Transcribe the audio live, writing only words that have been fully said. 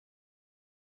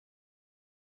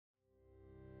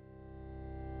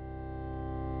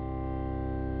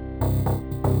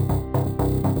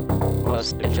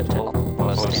Post-digital,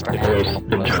 post-internet,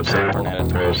 post-internet,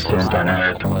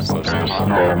 post-internet,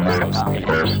 post-normal,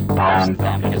 post-time,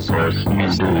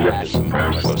 post-media,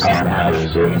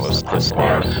 post-analysis,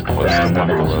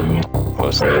 post-feminism,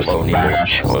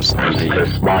 post-bondage, post-media,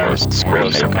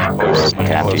 post-screening,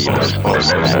 post-capitalist,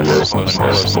 post-medicine,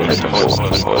 post-political,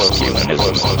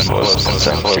 post-humanism,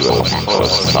 post-conceptual,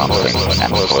 post-something,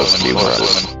 and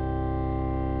post-humorous.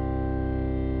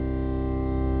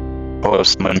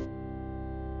 Postman.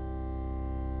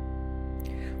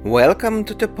 Welcome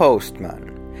to the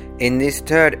Postman. In this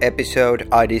third episode,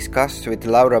 I discuss with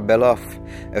Laura Beloff,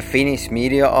 a Finnish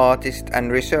media artist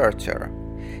and researcher.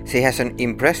 She has an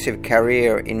impressive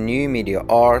career in new media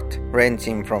art,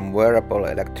 ranging from wearable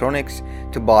electronics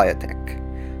to biotech.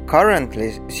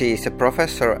 Currently, she is a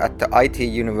professor at the IT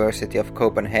University of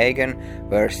Copenhagen,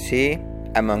 where she,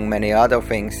 among many other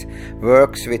things,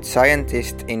 works with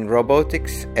scientists in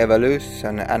robotics,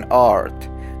 evolution and art,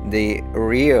 the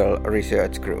REAL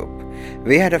research group.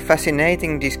 We had a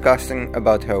fascinating discussion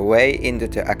about her way into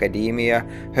the academia,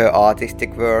 her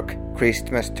artistic work,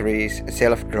 Christmas trees,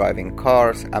 self-driving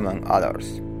cars, among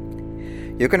others.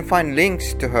 You can find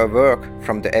links to her work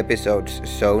from the episode's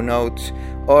show notes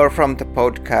or from the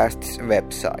podcast's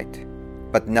website.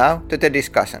 But now to the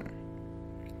discussion.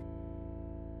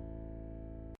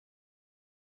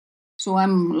 So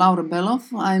I'm Laura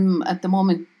Beloff. I'm at the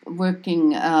moment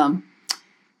working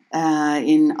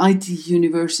in IT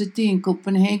University in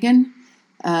Copenhagen.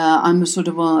 I'm a sort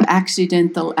of an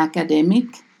accidental academic.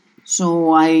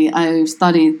 So I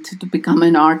studied to become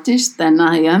an artist, and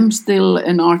I am still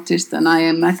an artist, and I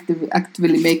am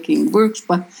actively making works,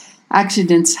 but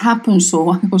accidents happen, so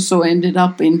I also ended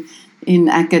up in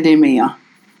academia.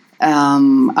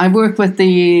 I work with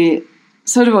the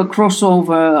sort of a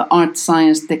crossover art,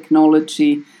 science,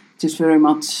 technology, which is very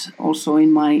much also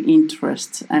in my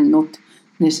interest and not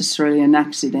necessarily an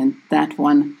accident, that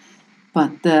one.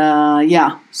 But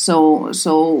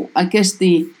so I guess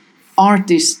the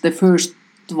art is the first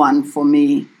one for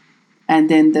me, and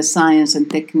then the science and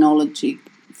technology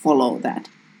follow that.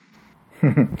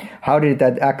 How did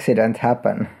that accident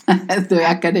happen? The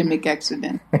academic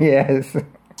accident. Yes.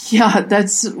 Yeah,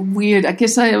 that's weird. I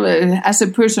guess as a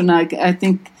person, I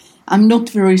think I'm not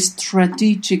very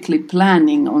strategically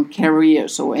planning on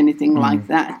careers or anything like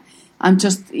that. I'm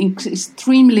just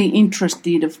extremely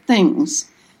interested of things.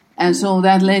 And so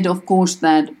that led, of course,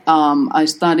 that I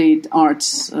studied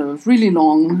arts really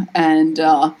long and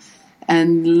a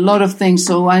lot of things.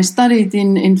 So I studied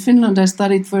in Finland, I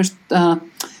studied first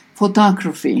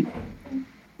photography.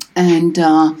 And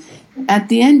at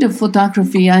the end of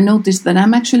photography, I noticed that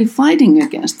I'm actually fighting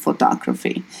against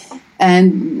photography.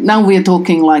 And now we are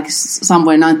talking like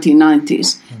somewhere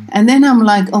 1990s. And then I'm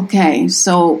like, okay,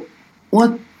 so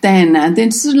what then? And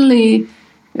then suddenly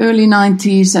early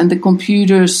 90s and the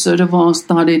computers sort of all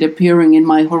started appearing in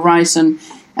my horizon.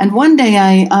 And one day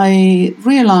I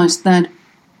realized that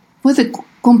with the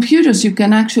computers you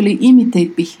can actually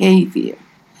imitate behavior.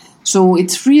 So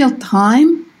it's real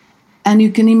time and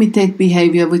you can imitate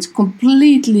behavior, which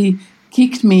completely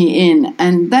kicked me in.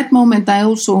 And that moment I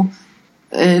also,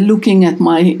 looking at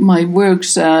my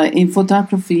works in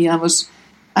photography,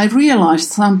 I realized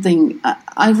something.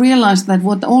 I realized that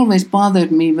what always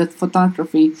bothered me with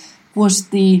photography was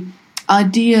the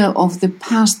idea of the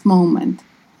past moment.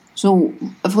 So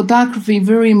photography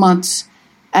very much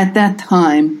at that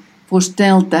time was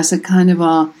dealt as a kind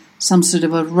of some sort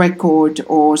of a record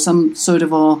or some sort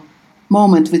of a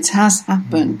moment which has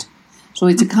happened. So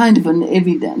it's a kind of an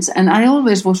evidence. And I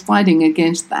always was fighting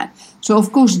against that. So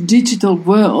of course digital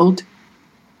world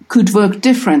could work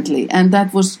differently, and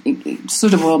that was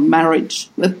sort of a marriage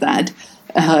with that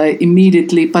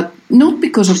immediately, but not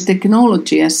because of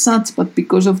technology as such, but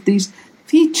because of these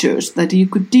features that you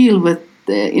could deal with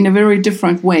in a very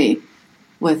different way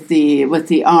with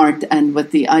the art and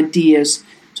with the ideas.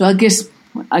 So I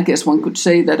guess one could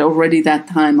say that already that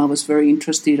time I was very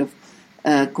interested of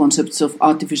concepts of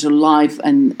artificial life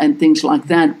and things like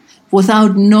that,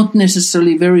 without not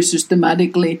necessarily very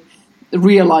systematically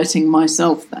realizing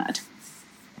myself that.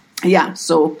 Yeah,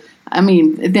 so, I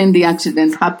mean, then the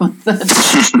accident happened that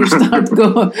you start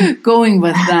going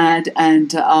with that.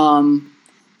 And,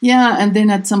 and then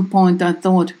at some point I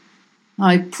thought,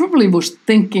 I probably was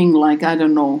thinking like, I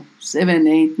don't know, 7,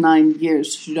 8, 9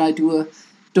 years, should I do a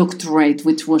doctorate,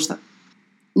 which was,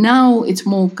 now it's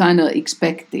more kind of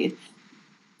expected.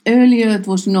 Earlier it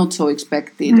was not so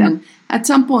expected. And at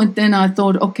some point then I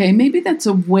thought, okay, maybe that's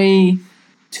a way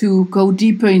to go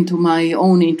deeper into my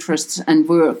own interests and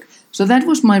work. So that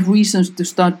was my reasons to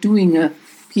start doing a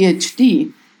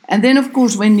PhD. And then, of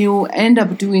course, when you end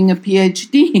up doing a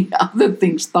PhD, other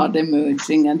things start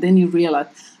emerging, and then you realize,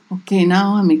 okay,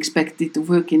 now I'm expected to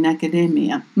work in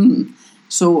academia.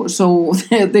 So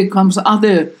there comes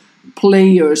other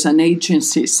players and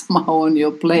agencies somehow on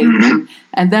your plate,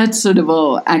 and that sort of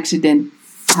accident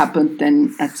happened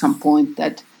then at some point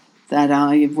that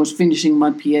I was finishing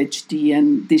my PhD,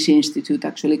 and this institute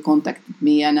actually contacted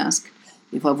me and asked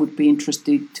if I would be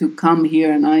interested to come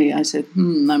here, and I said,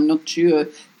 I'm not sure.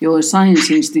 You're a science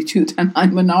institute and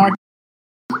I'm an art.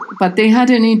 But they had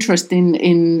an interest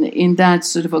in that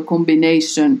sort of a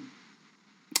combination.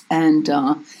 And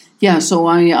so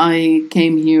I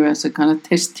came here as a kind of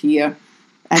test here,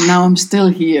 and now I'm still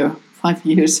here. 5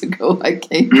 years ago I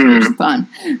came first time.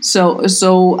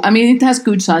 So I mean, it has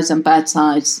good sides and bad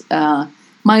sides.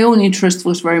 My own interest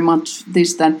was very much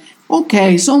this, that,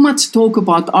 okay, so much talk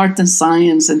about art and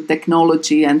science and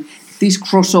technology and these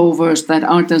crossovers that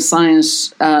art and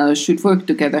science should work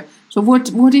together. So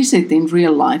what is it in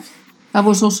real life? That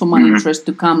was also my interest,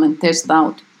 to come and test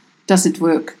out. Does it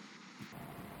work?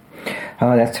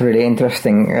 Oh, that's really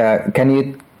interesting. Can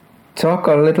you talk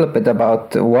a little bit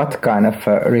about what kind of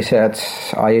research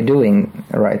are you doing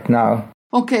right now?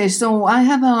 Okay, so I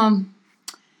have,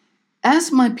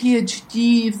 as my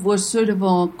PhD was sort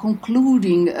of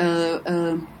concluding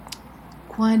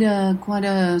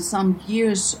quite some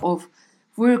years of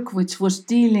work, which was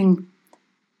dealing.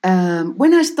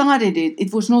 When I started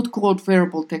it was not called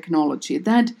wearable technology.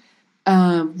 That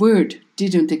word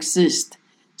didn't exist.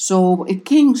 So it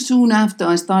came soon after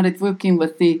I started working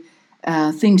with the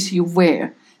things you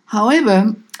wear.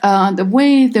 However, the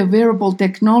way the wearable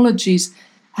technologies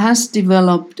has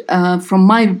developed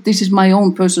this is my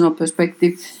own personal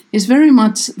perspective, is very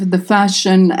much the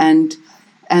fashion and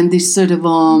this sort of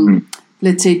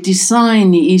let's say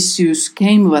design issues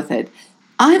came with it.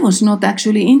 I was not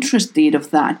actually interested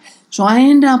of that. So I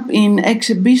end up in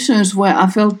exhibitions where I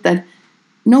felt that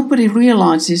nobody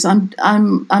realizes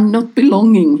I'm not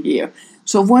belonging here.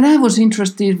 So what I was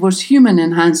interested was human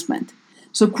enhancement.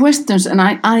 So questions, and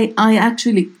I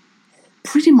actually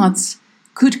pretty much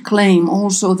could claim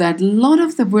also that a lot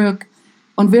of the work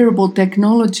on wearable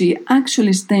technology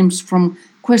actually stems from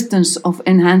questions of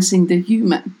enhancing the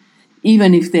human,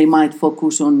 even if they might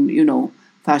focus on,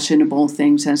 fashionable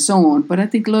things and so on. But I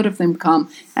think a lot of them come,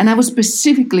 and I was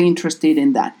specifically interested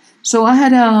in that. So I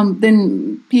had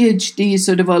then PhD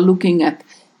sort of looking at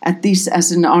this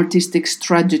as an artistic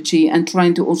strategy and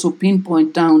trying to also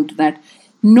pinpoint down that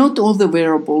not all the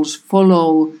wearables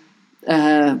follow,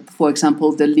 for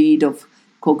example, the lead of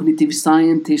cognitive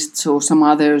scientists or some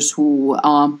others who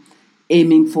are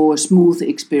aiming for a smooth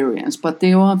experience, but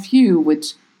there are a few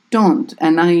which don't,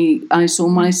 and I saw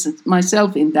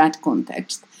myself in that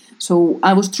context. So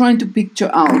I was trying to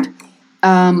picture out.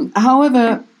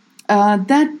 However,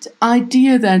 that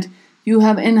idea that you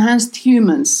have enhanced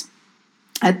humans,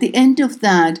 at the end of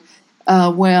that,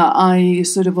 where I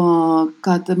sort of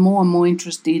got more and more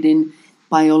interested in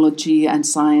biology and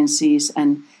sciences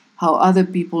and how other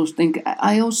people think,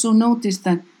 I also noticed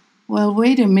that, well,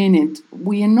 wait a minute,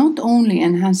 we are not only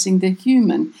enhancing the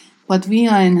human, but we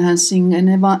are enhancing an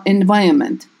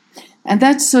environment. And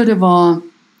that sort of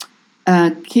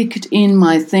kicked in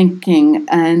my thinking.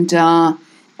 And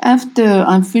after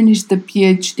I finished the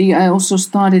PhD, I also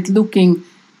started looking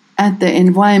at the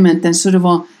environment and sort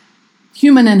of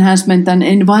human enhancement and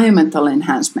environmental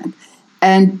enhancement.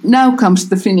 And now comes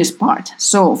the Finnish part.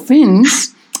 So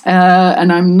Finns,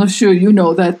 and I'm not sure you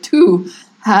know that too,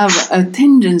 have a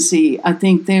tendency, I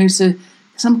think there's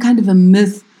some kind of a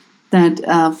myth that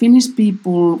Finnish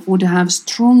people would have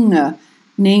stronger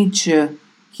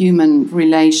nature-human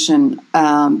relation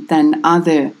than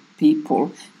other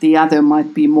people. The other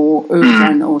might be more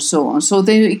urban or so on. So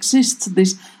there exists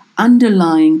this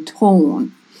underlying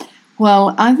tone.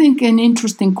 Well, I think an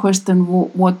interesting question,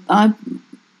 what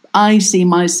I see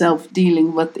myself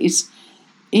dealing with is,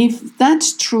 if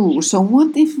that's true, so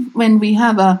what if when we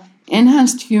have an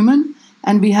enhanced human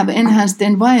and we have enhanced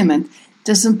environment,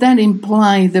 doesn't that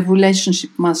imply the relationship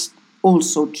must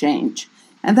also change?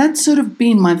 And that's sort of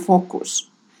been my focus.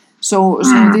 So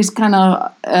this kind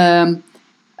of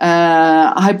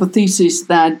hypothesis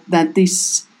that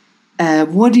this,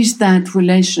 what is that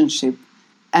relationship,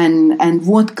 and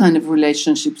what kind of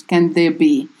relationships can there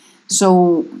be?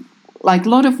 So, like a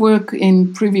lot of work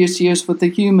in previous years for the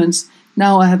humans,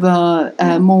 now I have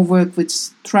more work which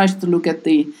tries to look at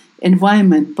the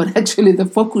environment, but actually the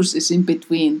focus is in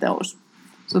between those.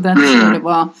 So that's sort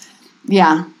of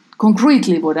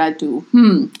concretely what I do.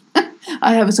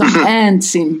 I have some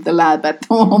ants in the lab at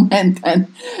the moment. And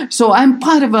so I'm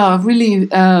part of a really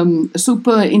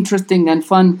super interesting and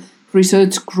fun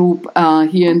research group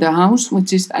here in the house,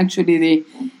 which is actually the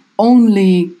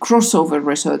only crossover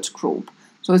research group.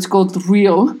 So it's called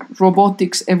REAL,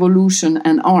 Robotics, Evolution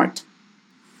and Art.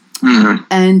 Mm-hmm.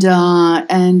 And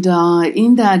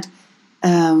in that,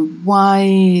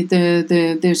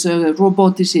 there's a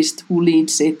roboticist who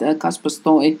leads it, Kasper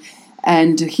Stoy,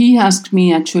 and he asked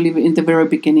me actually in the very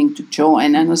beginning to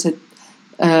join, and I said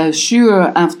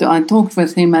sure. After I talked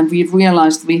with him, and we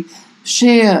realized we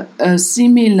share a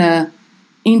similar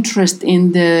interest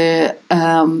in the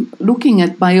looking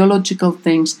at biological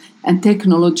things and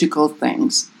technological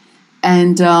things.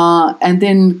 And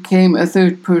then came a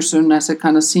third person as a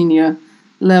kind of senior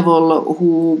level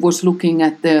who was looking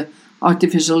at the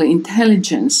artificial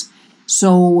intelligence.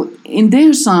 So in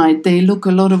their side, they look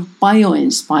a lot of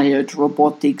bio-inspired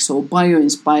robotics or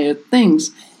bio-inspired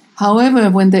things. However,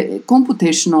 when the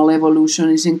computational evolution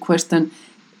is in question,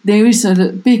 there is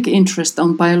a big interest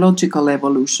on biological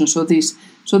evolution. So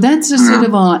that's a sort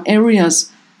of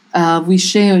areas we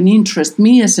share an interest.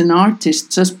 Me as an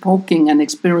artist, just poking and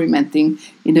experimenting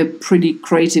in a pretty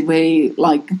crazy way,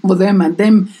 like for them, and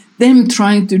them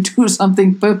trying to do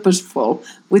something purposeful,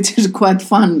 which is quite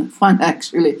fun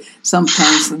actually.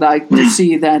 Sometimes like to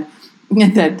see that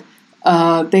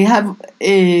they have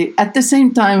at the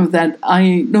same time that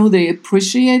I know they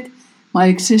appreciate my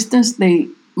existence, they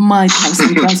might have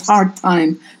sometimes hard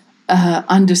time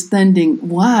understanding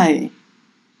why.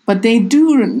 But they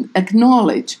do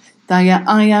acknowledge that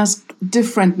I ask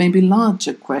different, maybe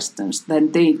larger questions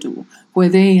than they do, where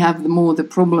they have more the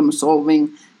problem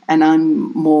solving, and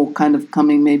I'm more kind of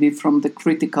coming maybe from the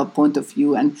critical point of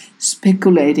view and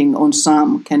speculating on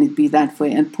some, can it be that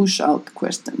way, and push out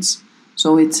questions.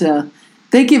 So it's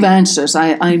they give answers,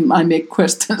 I make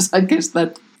questions, I guess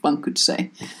that one could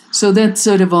say. So that's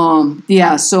sort of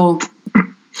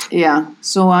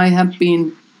So I have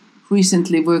been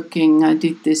recently working, I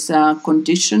did this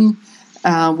condition,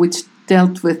 which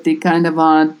dealt with the kind of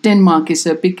Denmark is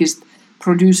the biggest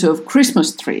producer of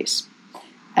Christmas trees.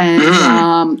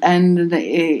 And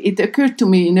it occurred to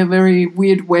me in a very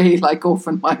weird way, like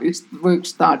often my work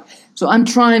start. So I'm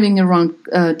driving around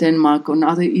Denmark on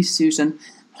other issues and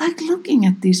like looking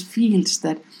at these fields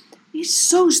that is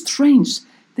so strange.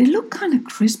 They look kind of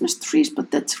Christmas trees,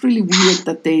 but that's really weird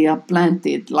that they are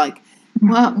planted like.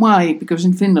 Why? Because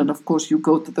in Finland, of course, you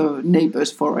go to the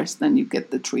neighbor's forest and you get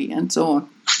the tree and so on.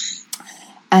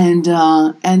 And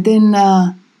then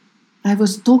I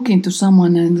was talking to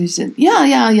someone and they said,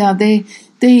 yeah.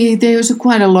 There's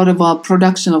quite a lot of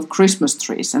production of Christmas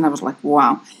trees, and I was like,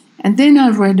 wow. And then I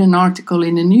read an article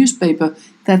in a newspaper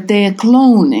that they are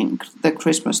cloning the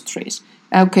Christmas trees.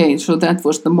 Okay, so that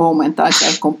was the moment I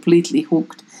got completely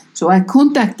hooked. So I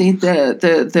contacted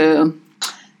the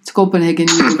Copenhagen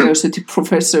University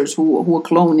professors who were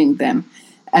cloning them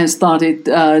and started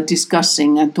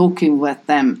discussing and talking with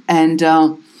them. And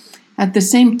at the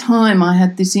same time, I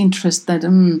had this interest that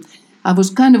I was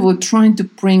kind of trying to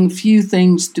bring few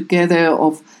things together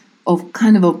of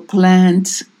kind of a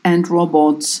plants and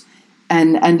robots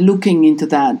and looking into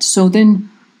that. So then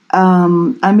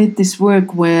I made this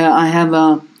work where I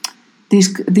have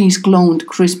these cloned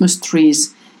Christmas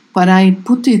trees, but I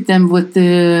put them with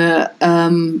the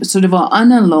sort of an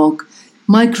analog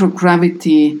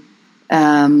microgravity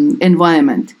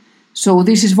environment. So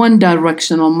this is one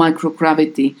direction on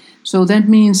microgravity. So that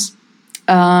means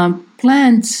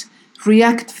plants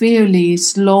react fairly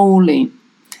slowly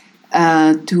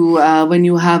to when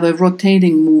you have a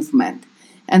rotating movement.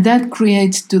 And that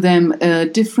creates to them a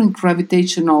different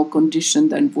gravitational condition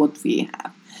than what we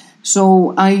have.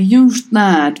 So I used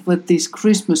that with these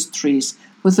Christmas trees,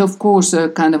 with of course a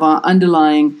kind of an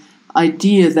underlying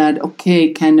idea that,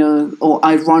 okay, or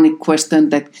ironic question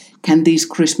that can these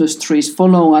Christmas trees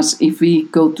follow us if we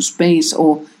go to space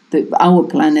or our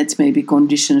planet's maybe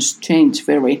conditions change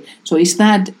very. So is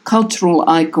that cultural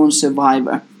icon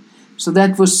survivor? So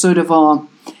that was sort of a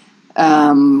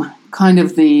kind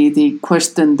of the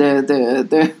question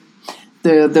the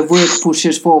work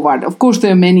pushes forward. Of course,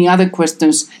 there are many other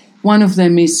questions. One of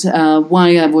them is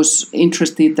why I was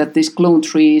interested that this clone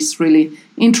tree is really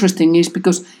interesting is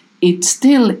because it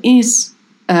still is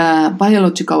a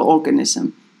biological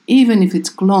organism, even if it's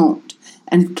cloned.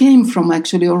 And it came from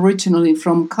actually originally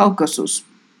from Caucasus.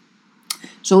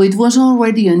 So it was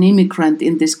already an immigrant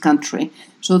in this country.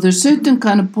 So there's certain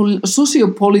kind of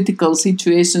socio-political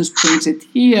situations brings it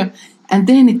here, and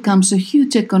then it comes a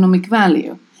huge economic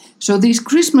value. So these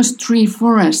Christmas tree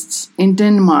forests in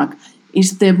Denmark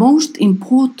is the most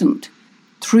important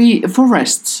tree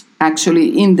forests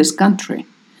actually in this country,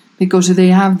 because they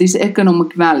have this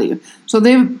economic value. So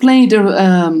they've played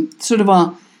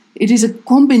it is a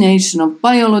combination of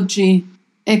biology,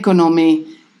 economy,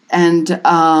 and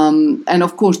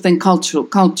of course then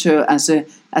culture as an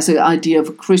idea of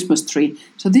a Christmas tree.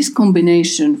 So this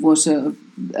combination was a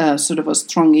sort of a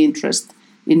strong interest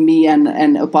in me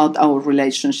and about our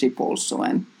relationship also.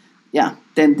 And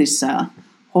then this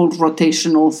whole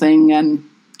rotational thing, and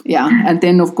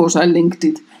then of course I linked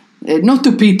it. Not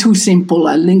to be too simple,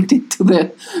 I linked it to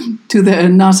the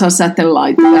NASA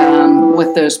satellite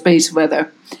with the space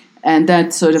weather, and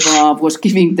that sort of was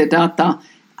giving the data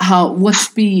what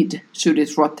speed should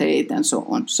it rotate and so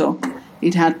on. So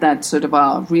it had that sort of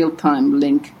a real-time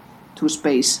link to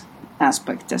space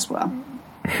aspect as well.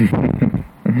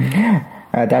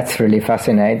 That's really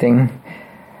fascinating.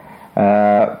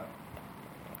 How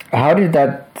did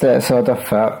that sort of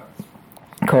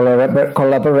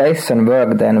collaboration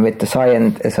work then with the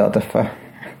scientist, if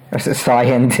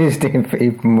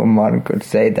one could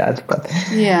say that? But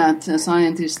the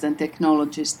scientist and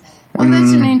technologist. Well,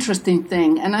 that's an interesting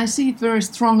thing, and I see it very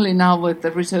strongly now with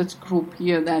the research group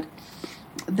here that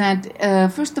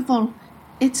first of all,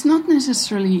 it's not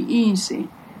necessarily easy.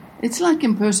 It's like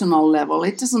in personal level.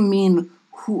 It doesn't mean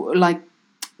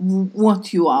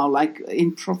what you are like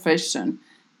in profession.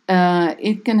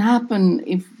 It can happen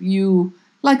if you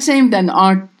same than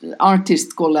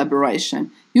artist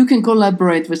collaboration. You can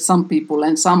collaborate with some people,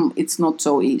 and some it's not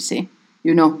so easy.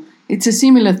 It's a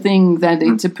similar thing that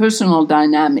it's a personal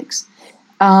dynamics.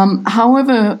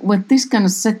 However, with this kind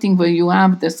of setting where you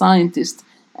have the scientist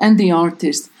and the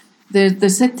artist, the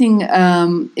setting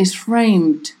is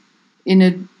framed in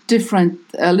a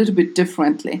little bit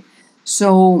differently.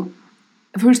 So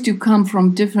first you come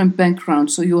from different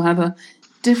backgrounds, so you have a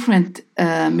different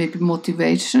maybe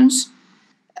motivations.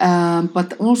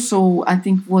 But also, I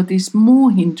think what is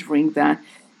more hindering that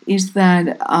is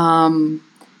that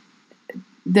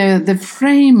the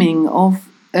framing of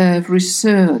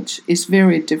research is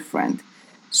very different.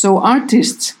 So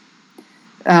artists,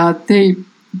 they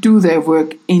do their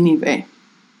work anyway.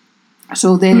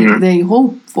 So they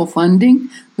hope for funding,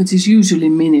 which is usually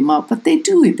minimal, but they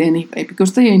do it anyway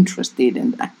because they're interested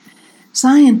in that.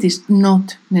 Scientists,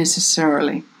 not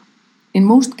necessarily. In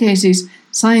most cases,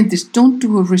 scientists don't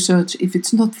do a research if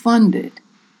it's not funded.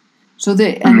 So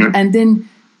and then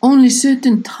only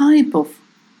certain type of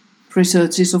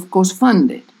research is of course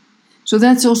funded. So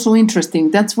that's also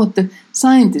interesting. That's what the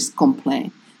scientists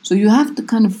complain. So you have to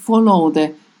kind of follow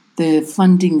the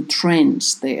funding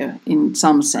trends there in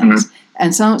some sense.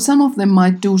 And some of them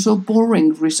might do so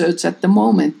boring research at the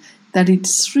moment that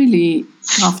it's really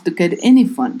tough to get any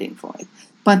funding for it.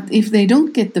 But if they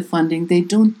don't get the funding, they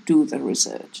don't do the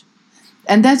research.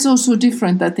 And that's also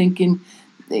different, I think,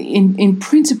 in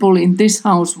principle in this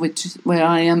house, where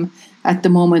I am at the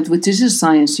moment, which is a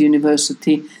science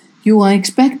university. You are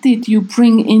expected, you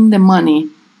bring in the money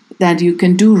that you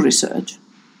can do research.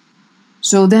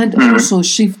 So that also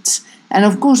shifts. And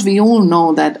of course, we all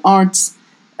know that arts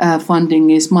funding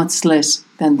is much less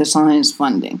than the science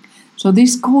funding. So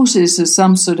this causes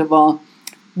some sort of a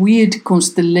weird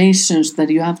constellations that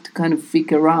you have to kind of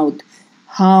figure out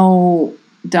how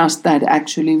does that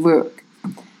actually work.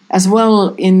 As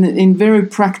well, in very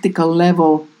practical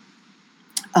level,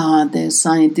 the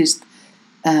scientists,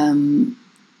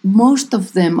 most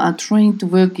of them are trained to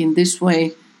work in this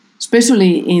way,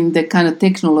 especially in the kind of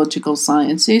technological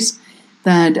sciences,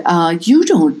 that you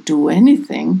don't do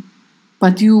anything,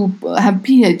 but you have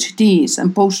PhDs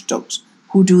and postdocs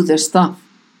who do the stuff.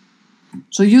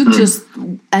 So you just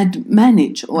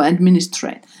manage or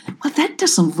administrate. But that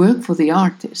doesn't work for the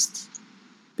artists,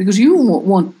 because you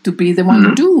want to be the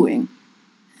one doing.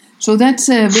 So that's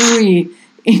a very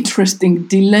interesting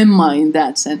dilemma in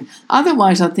that sense.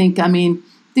 Otherwise, I think,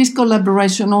 this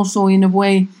collaboration also in a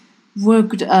way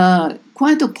worked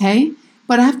quite okay,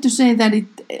 but I have to say that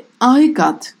I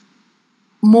got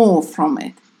more from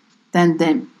it than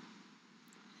them.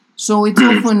 So it's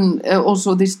often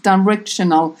also this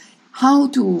directional, how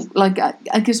to,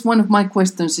 I guess one of my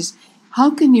questions is,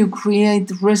 how can you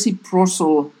create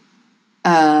reciprocal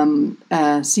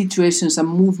situations and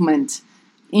movements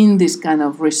in this kind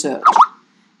of research?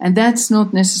 And that's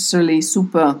not necessarily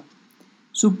super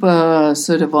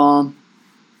sort of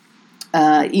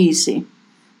easy.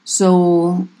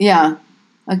 So, I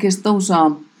guess those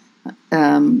are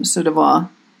sort of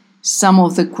some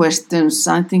of the questions.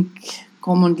 I think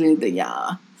commonly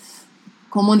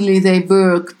they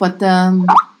work, but a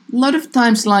lot of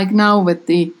times, like now with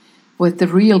the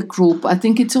real group, I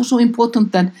think it's also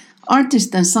important that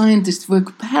artists and scientists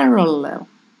work parallel.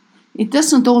 it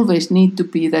doesn't always need to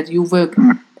be that you work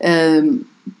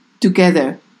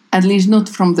together, at least not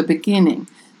from the beginning,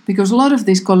 because a lot of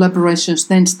these collaborations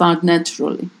then start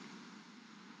naturally.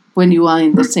 When you are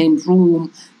in the same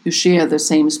room, you share the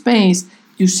same space,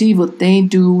 you see what they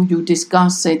do, you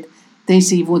discuss it, they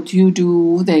see what you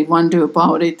do, they wonder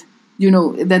about it,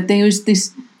 that there is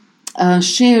this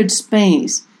shared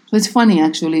space. So it's funny,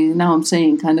 actually, now I'm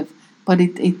saying kind of, but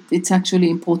it's actually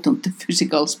important, the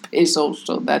physical space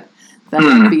also, that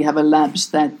we have a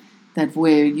labs that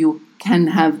where you can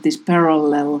have this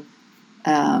parallel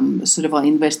sort of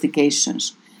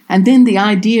investigations. And then the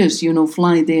ideas,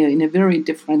 fly there in a very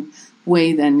different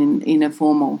way than in a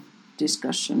formal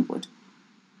discussion would.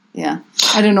 Yeah.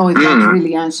 I don't know if that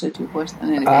really answered your question.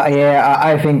 Anyway. Yeah,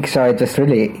 I think so. Just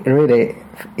really, really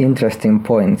interesting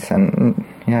points. And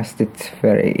yes, it's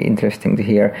very interesting to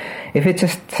hear. If it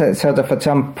just sort of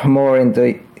jump more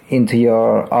into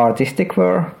your artistic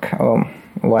work, or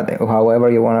however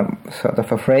you want to sort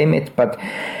of frame it, but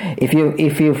if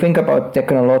you think about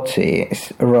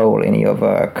technology's role in your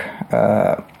work,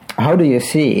 how do you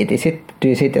see it? Do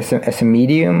you see it as a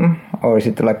medium, or is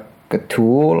it like a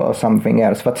tool or something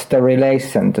else? What's the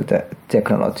relation to the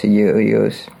technology you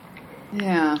use?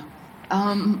 Yeah.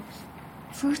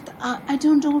 First, I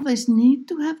don't always need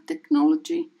to have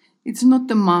technology. It's not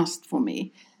a must for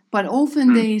me. But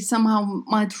often they somehow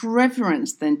might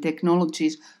reference then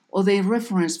technologies, or they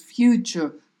reference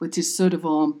future, which is sort of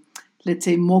let's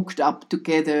say, mocked up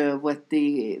together with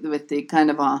the kind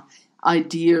of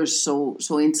ideas. So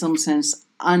in some sense,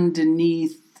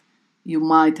 underneath, you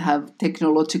might have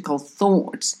technological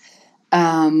thoughts.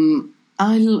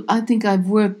 I think I've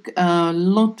worked a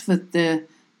lot with the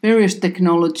various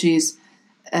technologies.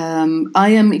 I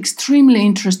am extremely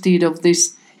interested of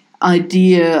this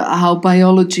idea how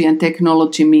biology and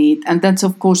technology meet, and that's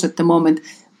of course at the moment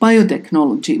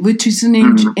biotechnology, which is an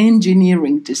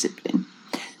engineering discipline.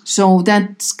 So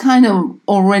that kind of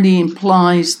already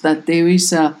implies that there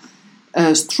is a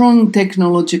strong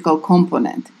technological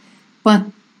component. But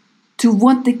to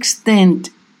what extent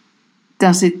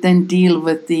does it then deal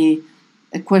with the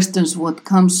questions what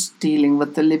comes dealing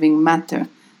with the living matter?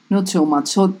 Not so much.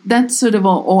 So that's sort of,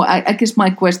 I guess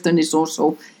my question is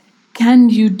also, can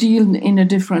you deal in a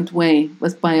different way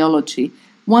with biology?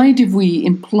 Why do we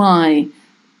imply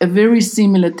a very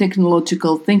similar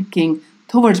technological thinking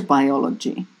towards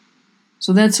biology?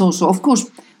 So that's also, of course,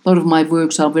 a lot of my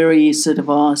works are very sort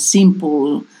of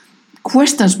simple.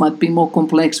 Questions might be more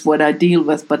complex what I deal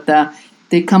with, but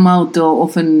they come out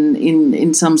often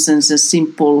in some sense in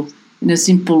a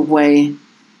simple way.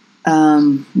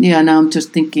 Now I'm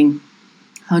just thinking,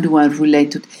 how do I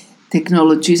relate to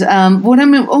technologies? What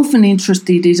I'm often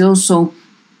interested is also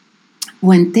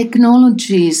when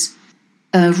technologies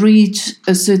reach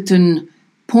a certain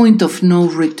point of no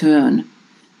return.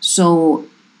 So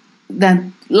that,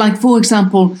 like for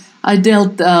example, I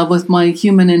dealt with my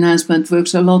human enhancement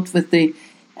works a lot with the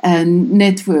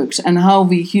networks and how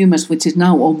we humans, which is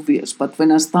now obvious, but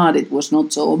when I started it was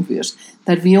not so obvious,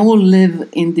 that we all live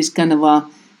in this kind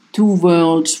of two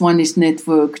worlds. One is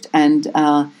networked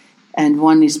and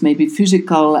one is maybe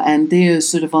physical, and they're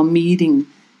sort of a meeting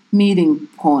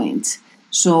point.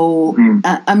 So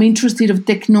I'm interested of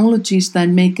technologies that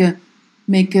make a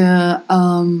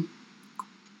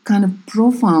kind of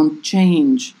profound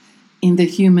change in the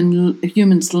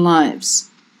humans' lives.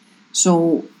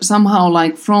 So somehow,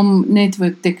 like from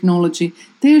network technology,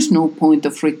 there's no point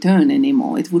of return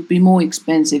anymore. It would be more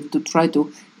expensive to try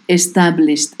to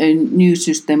establish a new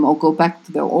system or go back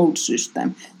to the old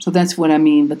system. So that's what I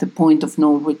mean with the point of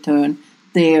no return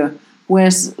there.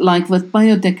 Whereas like with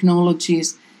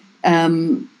biotechnologies,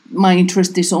 my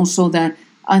interest is also that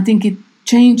I think it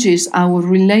changes our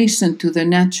relation to the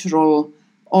natural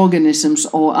organisms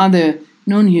or other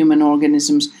non-human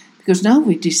organisms, because now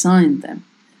we design them.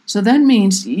 So that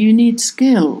means you need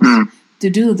skills to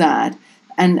do that.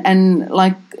 And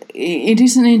like it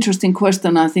is an interesting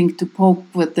question, I think, to poke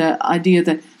with the idea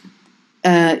that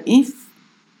if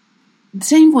the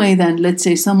same way that, let's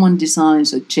say, someone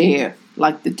designs a chair,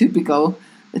 like the typical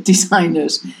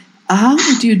designers, how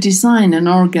would you design an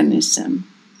organism?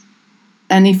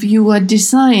 And if you are a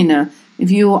designer, if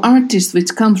you are an artist,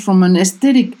 which comes from an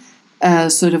aesthetic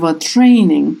sort of a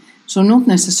training, so not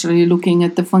necessarily looking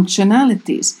at the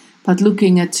functionalities, but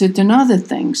looking at certain other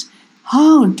things,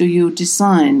 how do you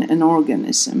design an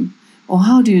organism? Or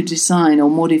how do you design or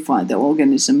modify the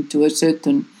organism to a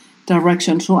certain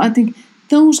direction? So I think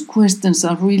those questions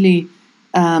are really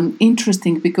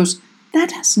interesting, because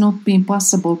that has not been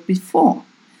possible before.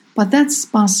 But that's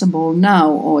possible now,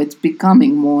 or it's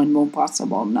becoming more and more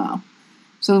possible now.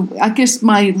 So I guess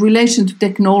my relation to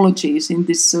technology is in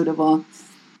this sort of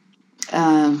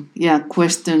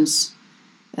questions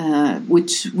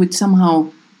which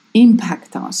somehow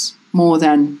impact us more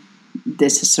than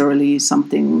necessarily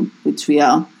something which we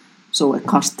are so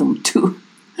accustomed to.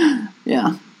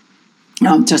 Yeah.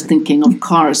 I'm just thinking of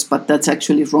cars, but that's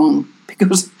actually wrong,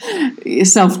 because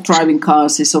self-driving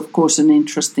cars is, of course, an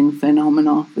interesting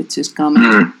phenomenon which is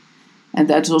coming. And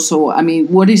that's also, I mean,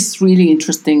 what is really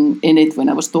interesting in it, when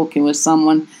I was talking with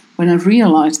someone, when I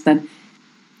realized that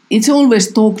it's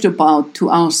always talked about to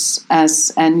us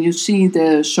as, and you see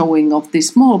the showing of the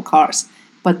small cars,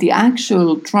 but the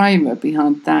actual driver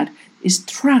behind that is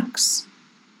trucks,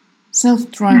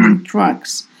 self-driving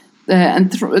trucks.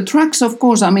 And trucks, of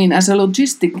course, I mean, as a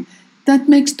logistic, that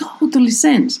makes totally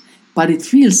sense, but it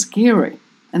feels scary.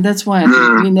 And that's why I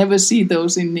think we never see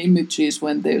those in images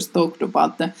when there's talked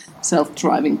about the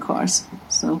self-driving cars.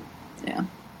 So, yeah.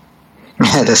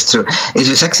 Yeah, that's true. It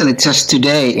was actually just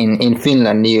today in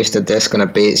Finland news that there's going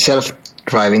to be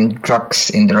self-driving trucks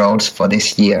in the roads for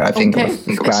this year. I think it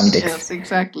was granted. Yes,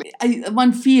 exactly.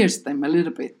 One fears them a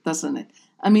little bit, doesn't it?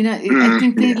 I mean, I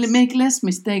think they make less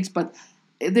mistakes, but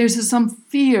there's some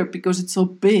fear because it's so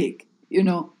big,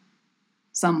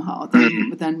 somehow,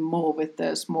 than more with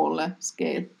the smaller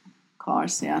scale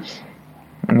cars, yeah.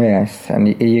 Yes,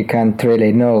 and you can't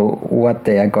really know what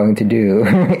they are going to do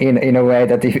in a way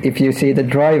that if you see the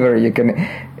driver, you can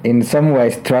in some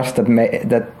ways trust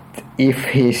that if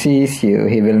he sees you,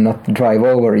 he will not drive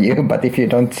over you. But if you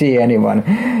don't see anyone,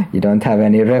 you don't have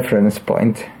any reference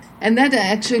point. And that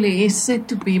actually is said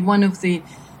to be one of the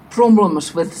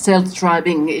problems with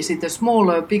self-driving. Is it a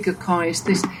smaller or bigger car? Is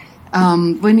this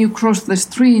when you cross the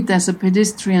street as a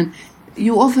pedestrian,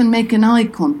 you often make an eye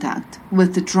contact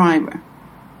with the driver.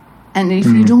 And if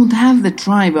you don't have the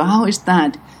driver, how is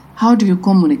that? How do you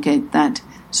communicate that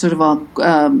sort of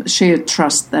a shared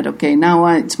trust that, okay, now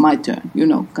it's my turn,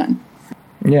 kind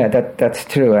of. Yeah, that's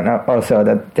true. And also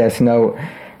that there's no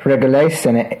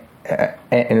regulation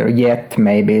yet,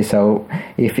 maybe. So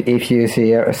if you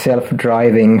see a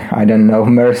self-driving, I don't know,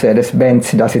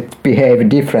 Mercedes-Benz, does it behave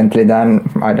differently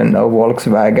than, I don't know,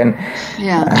 Volkswagen?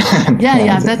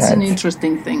 Yeah, that's an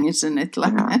interesting thing, isn't it?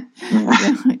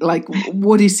 Like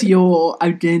what is your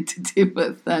identity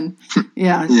with then?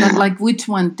 But like which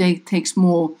one takes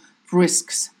more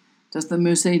risks? Does the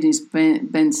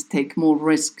Mercedes-Benz take more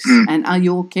risks? And are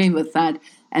you okay with that?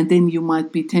 And then you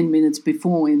might be 10 minutes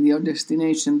before in your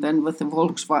destination than with the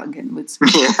Volkswagen. Which,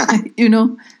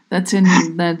 that's an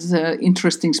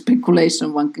interesting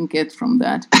speculation one can get from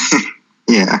that.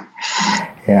 Yeah,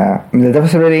 that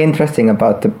was really interesting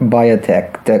about the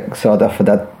biotech, the sort of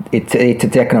that it's a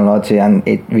technology and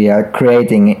we are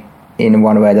creating in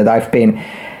one way that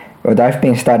what I've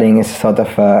been studying is sort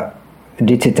of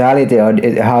digitality, or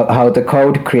how the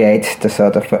code creates the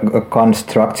sort of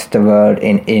constructs the world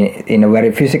in a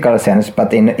very physical sense,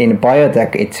 but in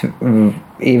biotech it's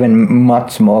even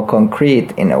much more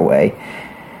concrete in a way.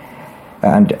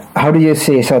 And how do you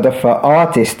see sort of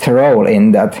artist's role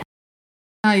in that?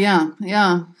 Yeah,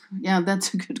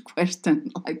 that's a good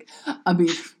question. Like, I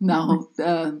mean, now,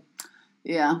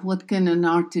 what can an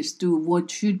artist do?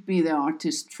 What should be the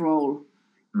artist's role?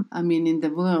 I mean, in the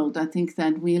world, I think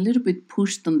that we're a little bit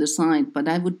pushed on the side, but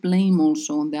I would blame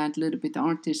also on that a little bit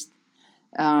artists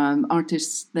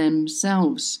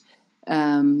themselves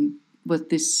with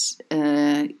this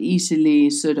easily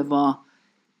sort of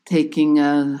taking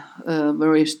a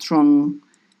very strong.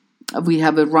 We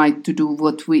have a right to do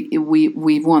what we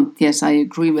want. Yes, I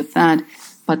agree with that.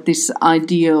 But this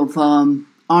idea of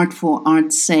art for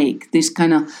art's sake, this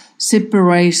kind of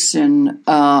separation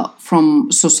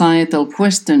from societal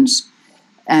questions,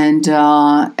 and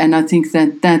I think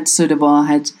that sort of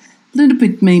had a little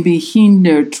bit maybe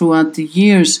hindered throughout the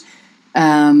years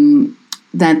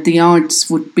that the arts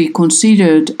would be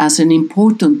considered as an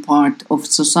important part of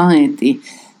society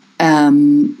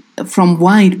from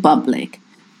wide public.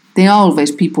 There are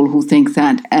always people who think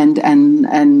that,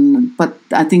 but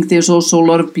I think there's also a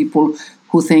lot of people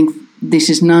who think this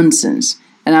is nonsense,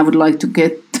 and I would like to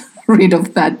get rid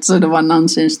of that sort of a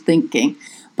nonsense thinking.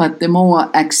 But the more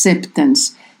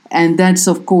acceptance, and that's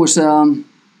of course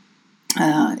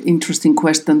interesting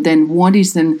question. Then, what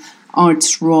is an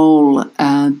art's role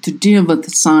to deal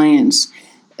with science?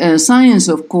 Science,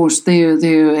 of course,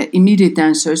 their immediate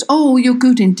answer is, oh, you're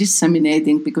good in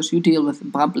disseminating because you deal with the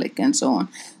public and so on.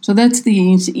 So that's the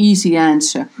easy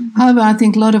answer. However, I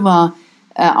think a lot of our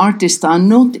artists are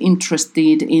not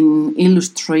interested in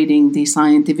illustrating the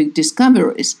scientific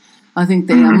discoveries. I think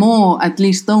they are more, at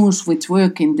least those which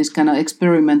work in this kind of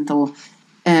experimental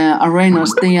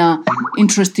arenas, they are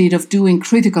interested of doing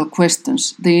critical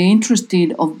questions. They're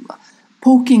interested of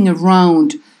poking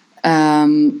around.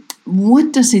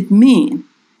 What does it mean?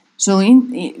 So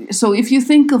if you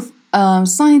think of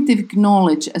scientific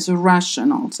knowledge as a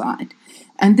rational side,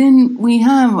 and then we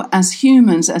have as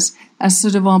humans, as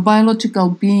sort of our biological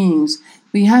beings,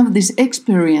 we have this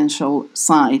experiential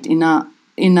side in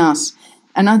us,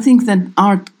 and I think that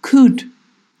art could,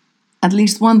 at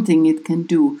least one thing it can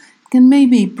do, can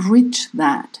maybe bridge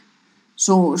that,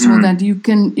 so that you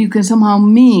can somehow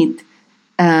meet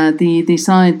the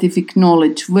scientific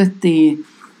knowledge with the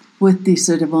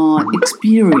sort of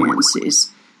experiences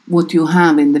what you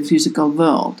have in the physical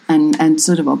world, and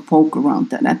sort of a poke around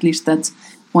that. At least that's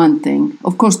one thing.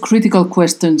 Of course, critical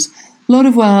questions. A lot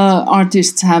of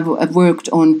artists have worked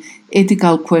on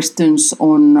ethical questions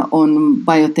on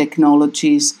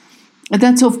biotechnologies.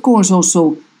 That's of course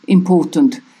also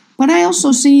important. But I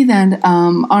also see that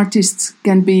artists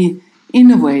can be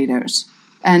innovators,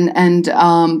 and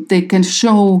they can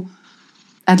show,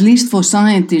 at least for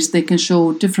scientists, they can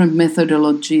show different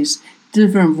methodologies,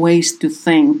 different ways to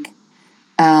think.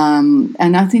 And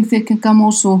I think there can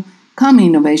come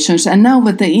innovations. And now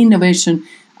with the innovation,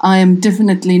 I am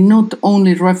definitely not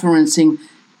only referencing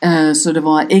sort of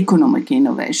our economic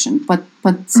innovation, but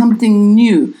something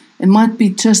new. It might be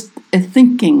just a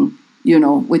thinking,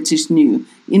 which is new.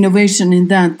 Innovation in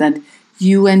that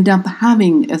you end up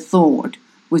having a thought,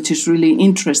 which is really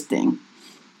interesting.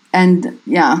 And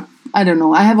yeah, I don't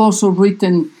know. I have also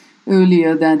written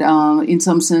earlier that in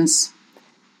some sense,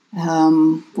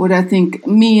 what I think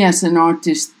me as an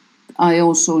artist, I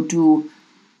also do,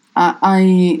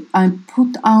 I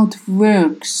put out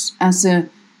works as a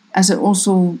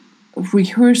also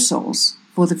rehearsals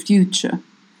for the future.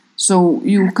 So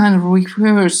you kind of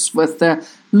rehearse with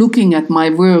looking at my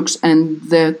works and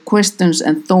the questions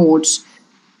and thoughts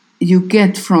you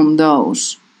get from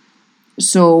those.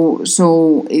 So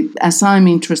as I'm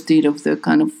interested of the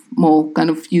kind of more kind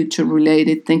of future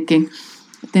related thinking,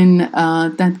 then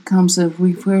that comes a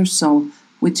reversal,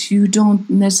 which you don't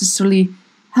necessarily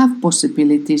have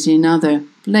possibilities in other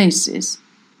places.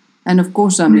 And of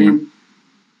course, I mean,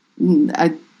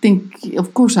 I think,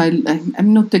 of course,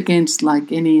 I'm not against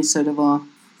like any sort of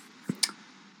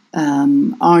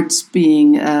arts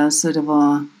being sort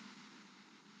of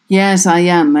yes, I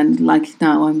am, and like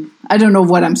now I don't know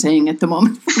what I'm saying at the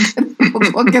moment.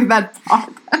 Forget that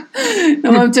part.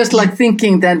 No, I'm just like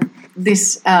thinking that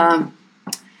this.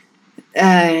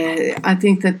 I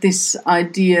think that this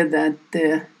idea that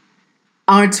the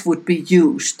arts would be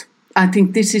used. I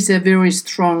think this is a very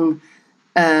strong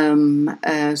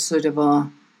sort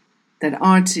of that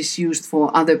arts is used for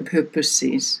other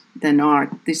purposes than art.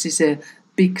 This is a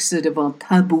big sort of a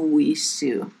taboo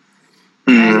issue.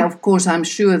 And of course, I'm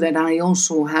sure that I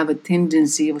also have a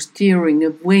tendency of steering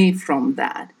away from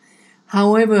that.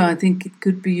 However, I think it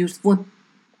could be used what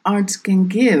arts can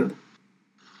give.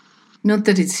 Not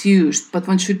that it's used, but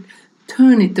one should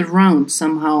turn it around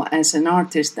somehow as an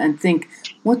artist and think,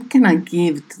 what can I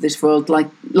give to this world?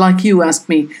 Like you asked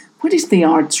me, what is the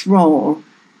art's role?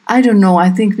 I don't know. I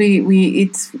think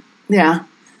it's, yeah.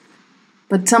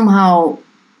 But somehow,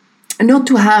 not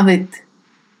to have it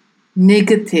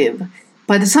negative,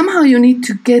 but somehow you need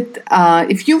to get,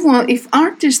 if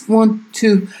artists want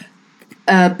to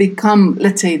become,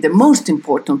 let's say, the most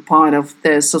important part of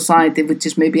the society, which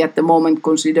is maybe at the moment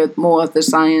considered more of the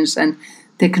science and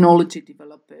technology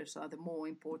developers are the more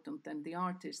important than the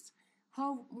artists.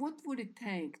 What would it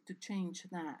take to change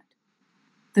that?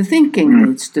 The thinking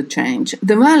needs to change.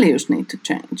 The values need to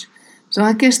change. So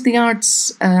I guess the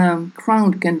arts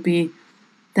ground can be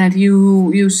that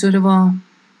you sort of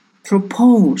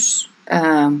propose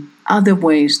other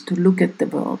ways to look at the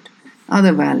world,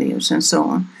 other values and so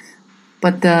on.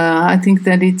 But I think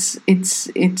that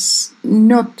it's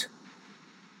not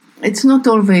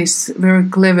always very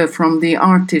clever from the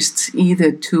artists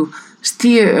either to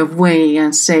steer away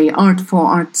and say art for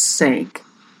art's sake.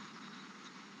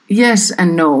 Yes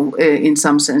and no, in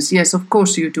some sense. Yes, of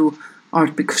course you do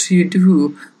art because you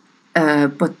do,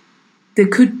 but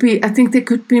I think there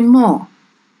could be more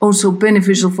also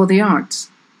beneficial for the arts.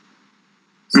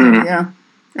 So yeah,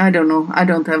 I don't know. I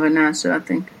don't have an answer, I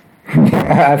think.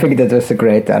 I think that was a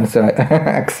great answer,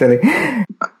 actually.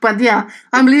 But yeah,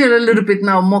 I'm a little bit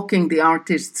now mocking the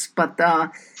artists, but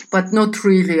not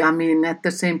really. I mean, at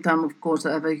the same time, of course,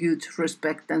 I have a huge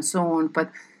respect and so on.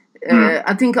 But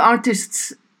I think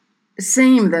artists,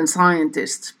 same than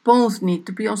scientists, both need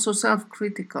to be also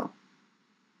self-critical.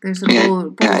 There's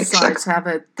both sides have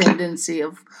a tendency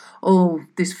of,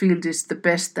 this field is the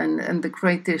best and the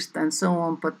greatest and so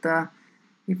on. But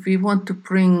if we want to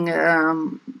bring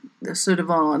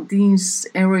these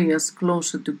areas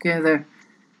closer together,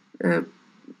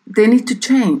 they need to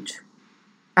change.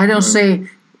 I don't say,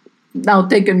 now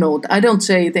take a note, I don't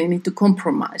say they need to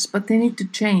compromise, but they need to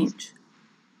change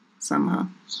somehow.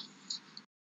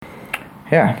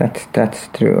 Yeah, that's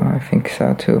true. I think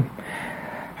so too.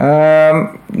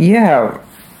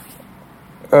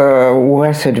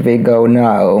 Where should we go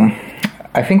now?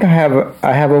 I think I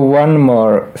have a one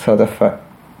more sort of a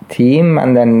theme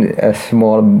and then a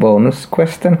small bonus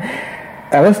question.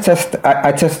 I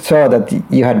just saw that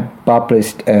you had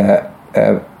published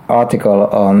an article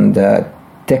on the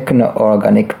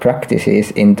techno-organic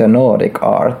practices in the Nordic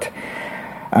art,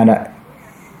 and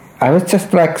I was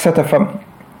just like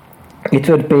it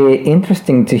would be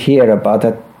interesting to hear about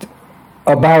that.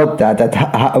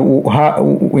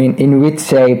 In which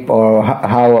shape or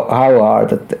how are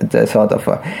the sort of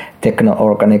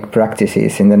techno-organic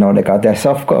practices in the Nordic art? There's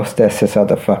a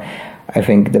sort of I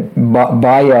think the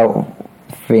bio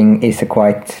thing is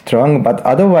quite strong, but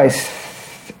otherwise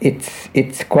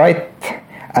it's quite,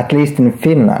 at least in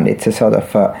Finland, it's a sort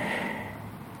of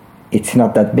it's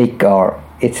not that big, or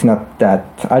it's not that,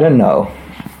 I don't know.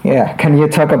 Yeah, can you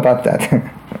talk about that?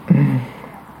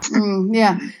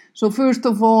 Yeah. So first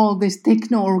of all, this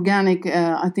techno-organic,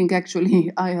 I think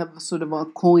actually I have sort of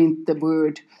coined the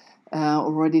word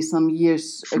already some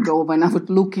years ago when I was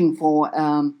looking for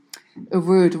a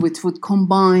word which would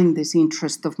combine this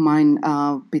interest of mine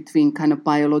between kind of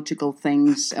biological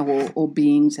things or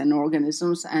beings and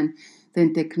organisms, and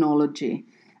then technology.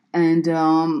 And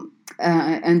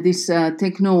this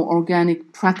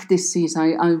techno-organic practices,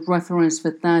 I reference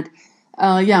with that.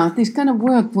 This kind of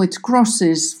work which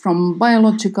crosses from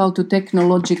biological to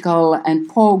technological and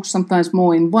pokes sometimes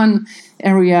more in one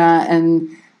area and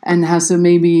has a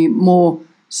maybe more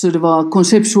sort of a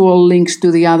conceptual links to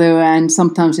the other, and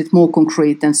sometimes it's more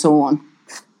concrete and so on.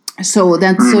 So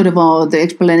that's sort of the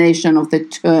explanation of the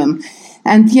term.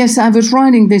 And yes, I was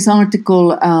writing this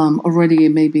article already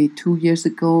maybe 2 years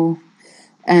ago.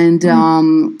 And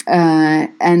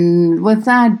with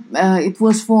that, it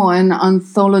was for an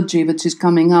anthology which is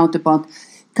coming out about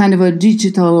kind of a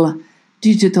digital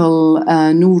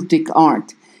Nordic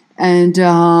art, and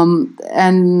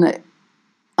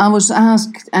I was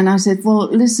asked, and I said, well,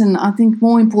 listen, I think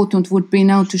more important would be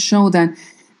now to show that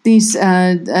these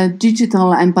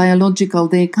digital and biological,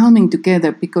 they're coming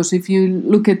together, because if you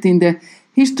look at in the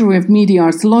history of media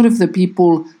arts, a lot of the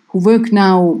people who work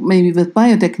now maybe with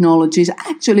biotechnologies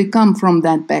actually come from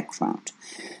that background.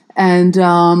 And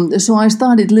so I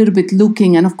started a little bit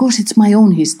looking, and of course it's my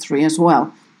own history as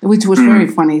well, which was very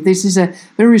funny. This is a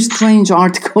very strange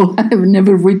article I have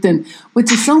never written,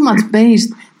 which is so much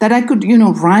based that I could,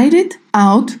 write it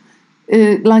out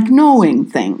like knowing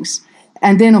things.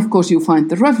 And then, of course, you find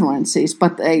the references.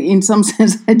 But in some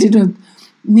sense, I didn't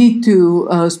need to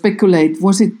speculate,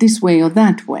 was it this way or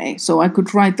that way? So I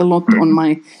could write a lot on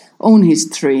my own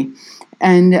history.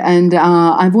 And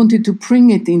I wanted to bring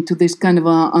it into this kind of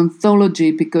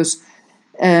anthology because,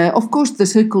 of course, the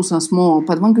circles are small,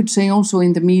 but one could say also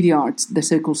in the media arts, the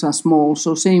circles are small.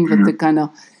 So same with the kind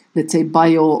of, let's say,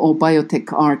 bio or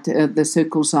biotech art, the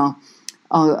circles are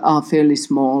fairly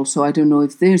small. So I don't know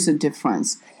if there's a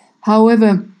difference.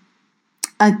 However,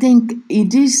 I think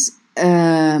it is,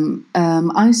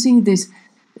 I see this,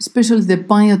 especially the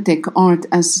biotech art,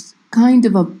 as kind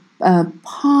of a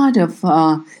part of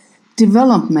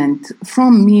development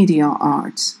from media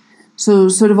arts. So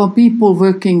sort of people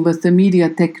working with the media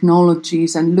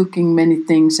technologies and looking many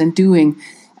things and doing,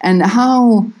 and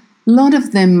how a lot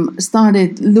of them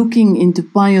started looking into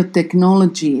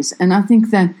biotechnologies. And I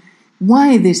think that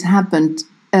why this happened,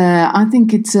 I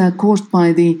think it's caused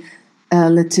by the,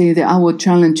 let's say, our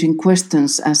challenging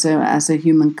questions as a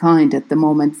humankind at the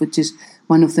moment, which is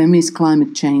one of them is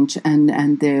climate change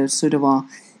and there's sort of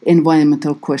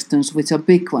environmental questions, which are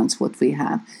big ones, what we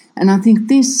have. And I think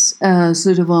this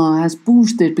sort of has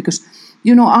boosted, because,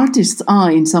 artists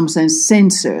are in some sense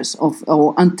sensors of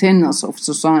or antennas of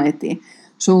society.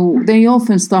 So they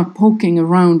often start poking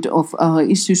around of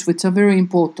issues which are very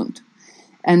important.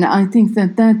 And I think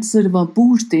that sort of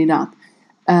boosted up.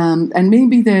 And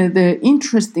maybe the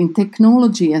interest in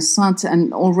technology as such,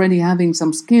 and already having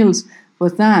some skills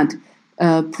with that,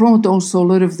 brought also a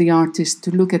lot of the artists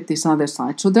to look at this other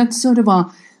side. So that's sort of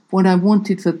what I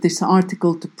wanted for this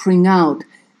article to bring out,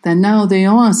 that now there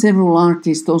are several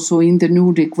artists also in the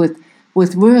Nordic with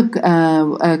work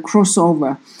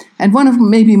crossover. And one of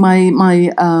maybe my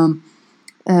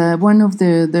one of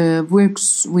the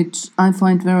works which I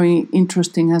find very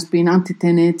interesting has been Antti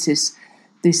Tenetse's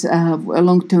this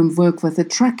long-term work with the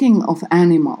tracking of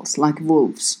animals like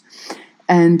wolves.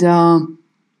 And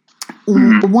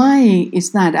why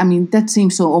is that? I mean, that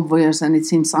seems so obvious, and it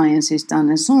seems science is done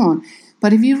and so on.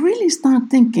 But if you really start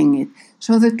thinking it,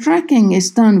 so the tracking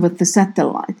is done with the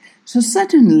satellite. So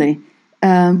suddenly,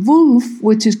 wolf,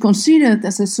 which is considered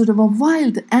as a sort of a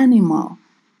wild animal,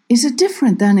 is a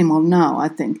different animal now, I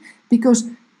think, because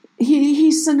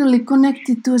he's suddenly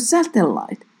connected to a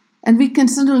satellite, and we can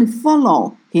suddenly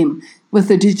follow him with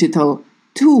the digital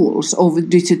tools or the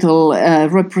digital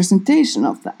representation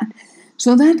of that.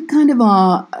 So that kind of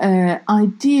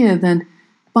idea that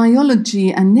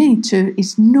biology and nature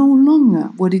is no longer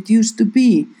what it used to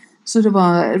be, sort of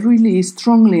really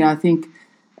strongly, I think,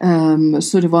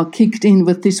 kicked in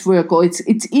with this work, or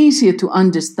it's easier to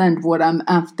understand what I'm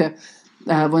after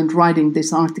when writing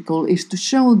this article, is to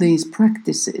show these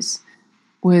practices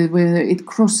where it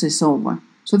crosses over.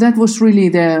 So that was really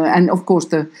there, and of course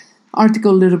the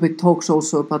article a little bit talks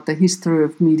also about the history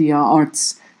of media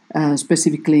arts,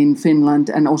 specifically in Finland,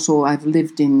 and also I've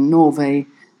lived in Norway.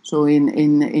 So I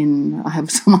have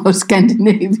somehow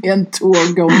Scandinavian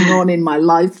tour going on in my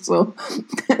life. So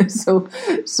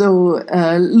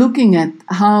looking at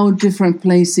how different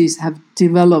places have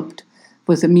developed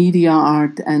with the media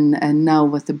art and now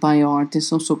with the bio art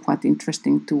is also quite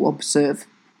interesting to observe.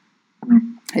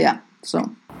 Yeah.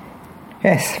 So.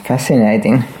 Yes,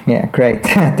 fascinating. Yeah, great.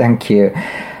 Thank you.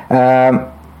 I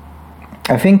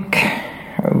think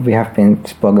we have been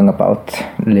spoken about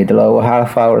a little over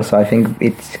half hour, so I think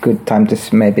it's good time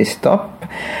to maybe stop.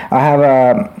 I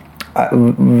have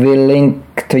we'll link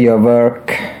to your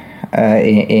work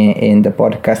in the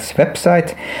podcast's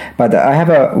website, but I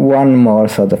have one more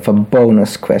sort of a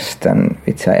bonus question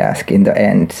which I ask in the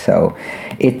end. So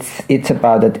it's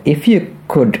about that if you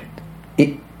could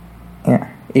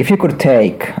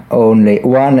take only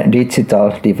one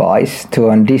digital device to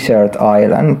a desert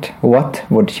island, what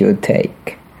would you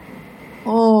take?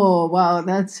 Oh, wow,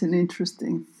 that's an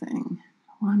interesting thing.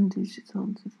 One digital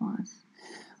device.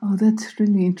 Oh, that's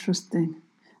really interesting.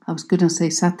 I was going to say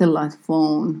satellite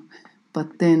phone,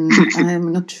 but then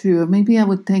I'm not sure. Maybe I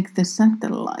would take the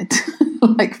satellite.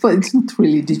 But it's not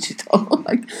really digital.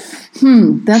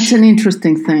 That's an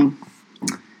interesting thing.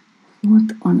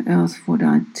 What on earth would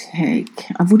I take?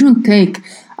 I would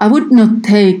not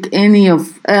take any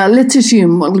of, let's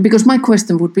assume, because my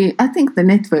question would be, I think the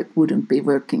network wouldn't be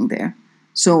working there.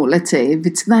 So let's say if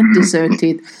it's that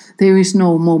deserted, there is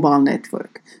no mobile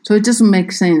network. So it doesn't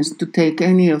make sense to take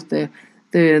any of the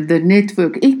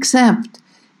network, except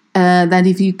that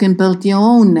if you can build your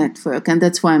own network, and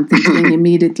that's why I'm thinking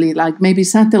immediately, like maybe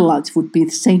satellites would be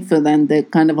safer than the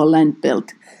kind of a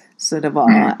land-built sort of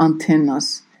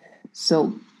antennas.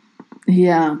 So,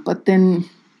 yeah, but then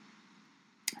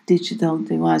digital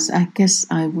device, I guess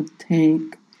I would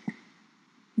take,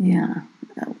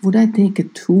 would I take a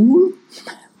tool?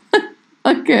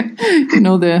 Okay,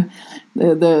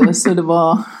 the sort of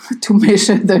to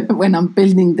measure when I'm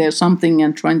building there something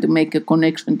and trying to make a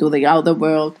connection to the outer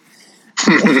world.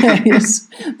 Yes,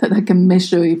 that I can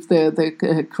measure if the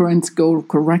currents go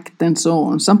correct and so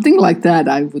on. Something like that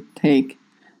I would take.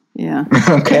 Yeah.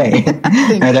 Okay.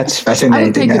 That's fascinating. I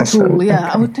would take a tool.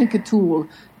 Yeah, I would take a tool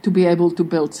to be able to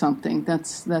build something.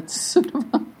 That's sort of,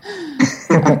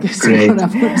 I guess, what I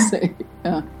would say.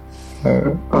 Yeah.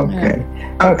 Okay.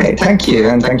 Okay. Thank you,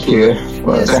 and thank you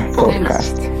for the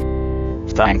podcast.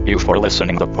 Thank you for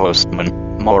listening to Postman.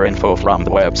 More info from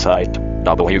the website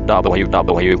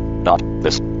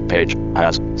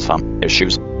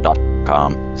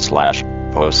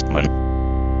www.thispagehasssomeissues.com/postman.